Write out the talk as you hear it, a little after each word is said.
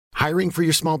Hiring for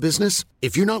your small business?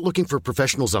 If you're not looking for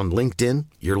professionals on LinkedIn,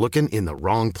 you're looking in the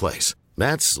wrong place.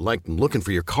 That's like looking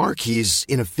for your car keys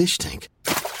in a fish tank.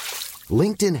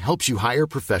 LinkedIn helps you hire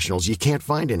professionals you can't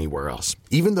find anywhere else,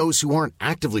 even those who aren't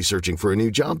actively searching for a new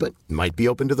job but might be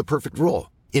open to the perfect role.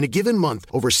 In a given month,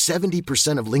 over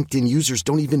 70% of LinkedIn users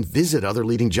don't even visit other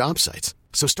leading job sites.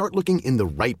 So start looking in the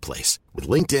right place. With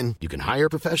LinkedIn, you can hire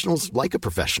professionals like a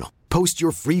professional. Post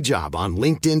your free job on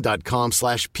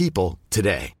linkedin.com/people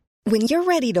today. When you're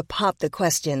ready to pop the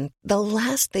question, the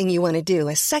last thing you want to do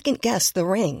is second-guess the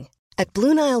ring. At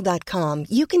BlueNile.com,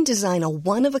 you can design a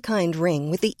one-of-a-kind ring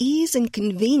with the ease and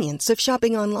convenience of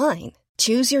shopping online.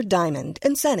 Choose your diamond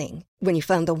and setting. When you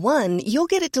find the one, you'll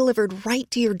get it delivered right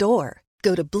to your door.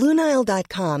 Go to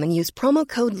BlueNile.com and use promo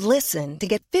code LISTEN to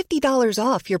get $50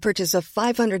 off your purchase of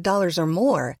 $500 or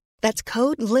more. That's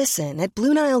code LISTEN at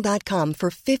BlueNile.com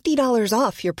for $50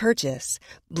 off your purchase.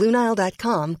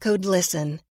 BlueNile.com, code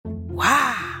LISTEN.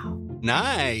 Wow.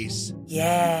 Nice.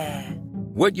 Yeah.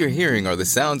 What you're hearing are the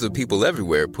sounds of people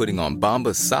everywhere putting on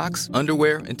Bombas socks,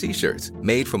 underwear, and T-shirts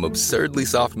made from absurdly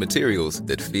soft materials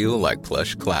that feel like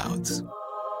plush clouds.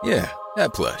 Yeah,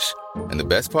 that plush. And the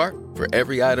best part? For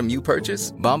every item you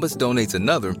purchase, Bombas donates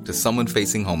another to someone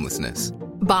facing homelessness.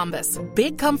 Bombas.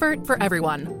 Big comfort for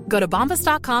everyone. Go to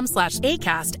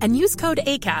bombas.com/ACAST and use code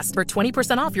ACAST for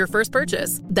 20% off your first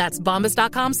purchase. That's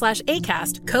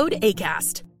bombas.com/ACAST. Code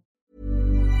ACAST.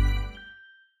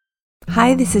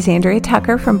 Hi, this is Andrea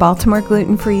Tucker from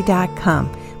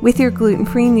BaltimoreGlutenFree.com with your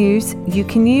gluten-free news you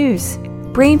can use.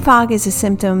 Brain fog is a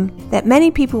symptom that many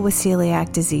people with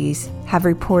celiac disease have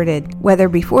reported, whether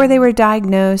before they were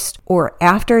diagnosed or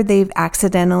after they've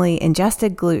accidentally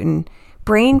ingested gluten.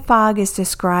 Brain fog is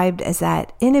described as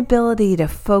that inability to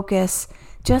focus,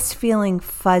 just feeling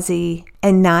fuzzy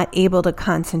and not able to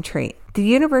concentrate. The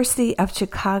University of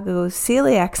Chicago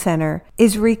Celiac Center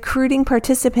is recruiting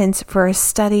participants for a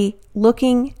study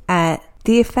looking at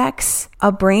the effects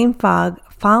of brain fog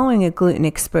following a gluten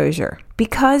exposure.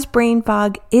 Because brain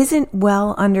fog isn't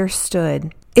well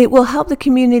understood, it will help the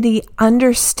community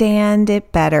understand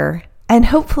it better and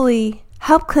hopefully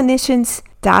help clinicians,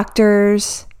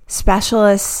 doctors,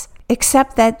 specialists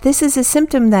accept that this is a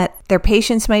symptom that their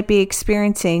patients might be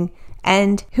experiencing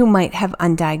and who might have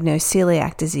undiagnosed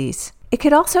celiac disease. It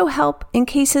could also help in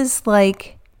cases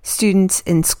like students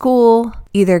in school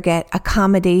either get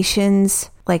accommodations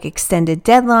like extended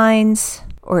deadlines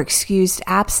or excused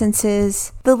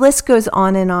absences. The list goes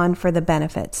on and on for the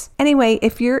benefits. Anyway,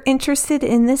 if you're interested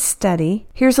in this study,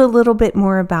 here's a little bit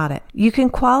more about it. You can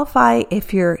qualify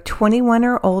if you're 21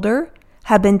 or older,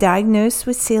 have been diagnosed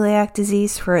with celiac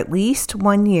disease for at least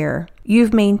 1 year,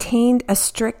 you've maintained a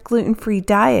strict gluten-free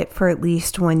diet for at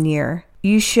least 1 year,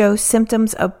 you show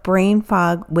symptoms of brain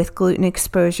fog with gluten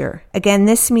exposure. Again,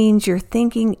 this means your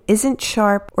thinking isn't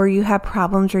sharp or you have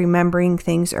problems remembering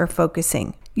things or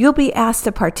focusing. You'll be asked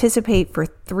to participate for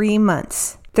 3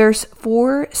 months. There's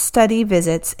 4 study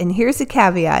visits, and here's a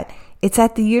caveat. It's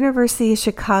at the University of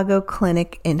Chicago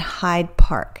Clinic in Hyde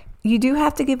Park. You do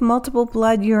have to give multiple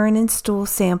blood, urine, and stool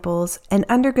samples and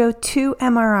undergo 2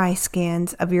 MRI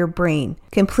scans of your brain.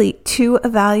 Complete 2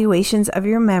 evaluations of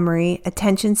your memory,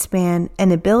 attention span,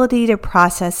 and ability to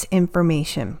process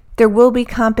information. There will be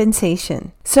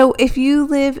compensation. So if you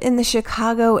live in the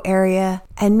Chicago area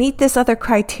and meet this other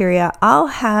criteria, I'll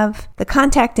have the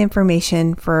contact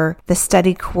information for the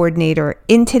study coordinator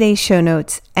in today's show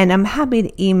notes, and I'm happy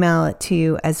to email it to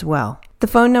you as well. The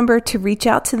phone number to reach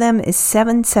out to them is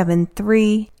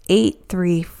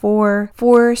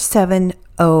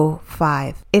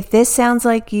 773-834-4705. If this sounds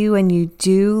like you and you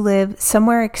do live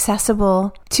somewhere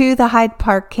accessible to the Hyde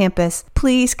Park campus,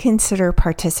 please consider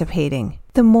participating.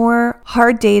 The more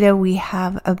hard data we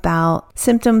have about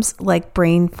symptoms like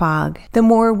brain fog, the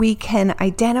more we can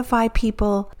identify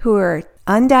people who are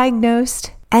undiagnosed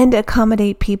and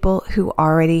accommodate people who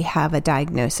already have a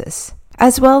diagnosis.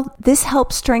 As well, this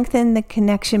helps strengthen the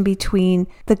connection between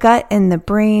the gut and the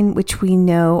brain, which we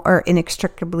know are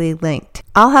inextricably linked.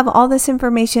 I'll have all this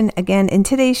information again in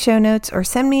today's show notes, or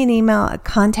send me an email at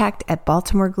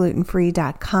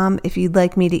contact@BaltimoreGlutenFree.com if you'd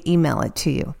like me to email it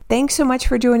to you. Thanks so much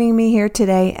for joining me here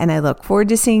today, and I look forward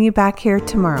to seeing you back here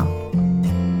tomorrow.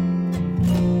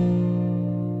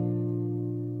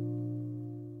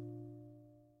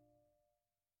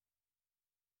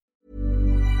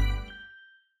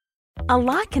 A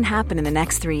lot can happen in the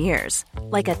next 3 years.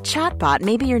 Like a chatbot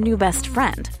may be your new best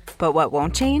friend. But what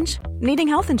won't change? Needing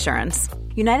health insurance.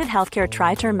 United Healthcare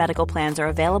Tri-Term Medical Plans are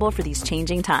available for these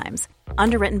changing times.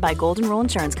 Underwritten by Golden Rule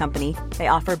Insurance Company, they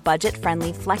offer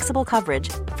budget-friendly, flexible coverage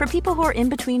for people who are in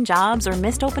between jobs or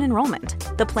missed open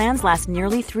enrollment. The plans last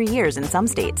nearly 3 years in some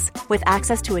states, with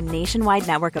access to a nationwide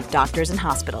network of doctors and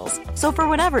hospitals. So for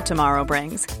whatever tomorrow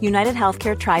brings, United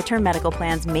Healthcare Tri-Term Medical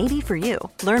Plans may be for you.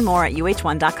 Learn more at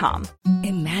uh1.com.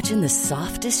 Imagine the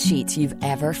softest sheets you've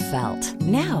ever felt.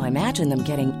 Now imagine them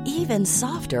getting even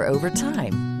softer over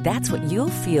time. That's what you'll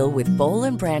feel with Boll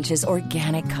 & Branch's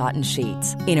organic cotton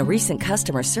sheets. In a recent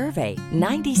customer survey,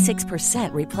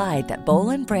 96% replied that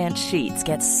Boll & Branch sheets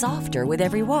get softer with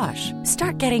every wash.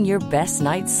 Start getting your best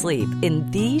night's sleep in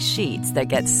these sheets that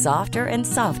get softer and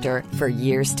softer for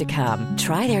years to come.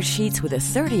 Try their sheets with a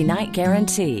 30-night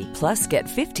guarantee. Plus, get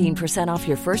 15% off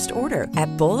your first order at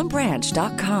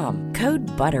bollandbranch.com. Code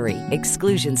BUTTERY.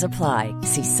 Exclusions apply.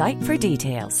 See site for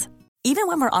details. Even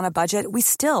when we're on a budget, we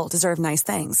still deserve nice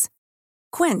things.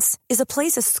 Quince is a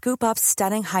place to scoop up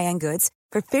stunning high-end goods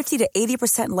for 50 to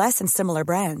 80% less than similar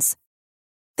brands.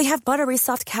 They have buttery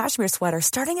soft cashmere sweaters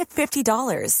starting at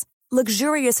 $50,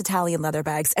 luxurious Italian leather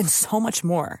bags, and so much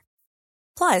more.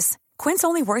 Plus, Quince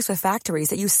only works with factories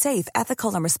that use safe,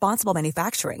 ethical, and responsible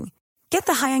manufacturing. Get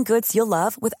the high-end goods you'll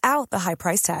love without the high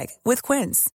price tag with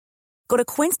Quince. Go to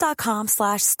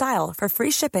quince.com/style for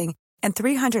free shipping and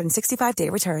 365-day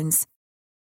returns.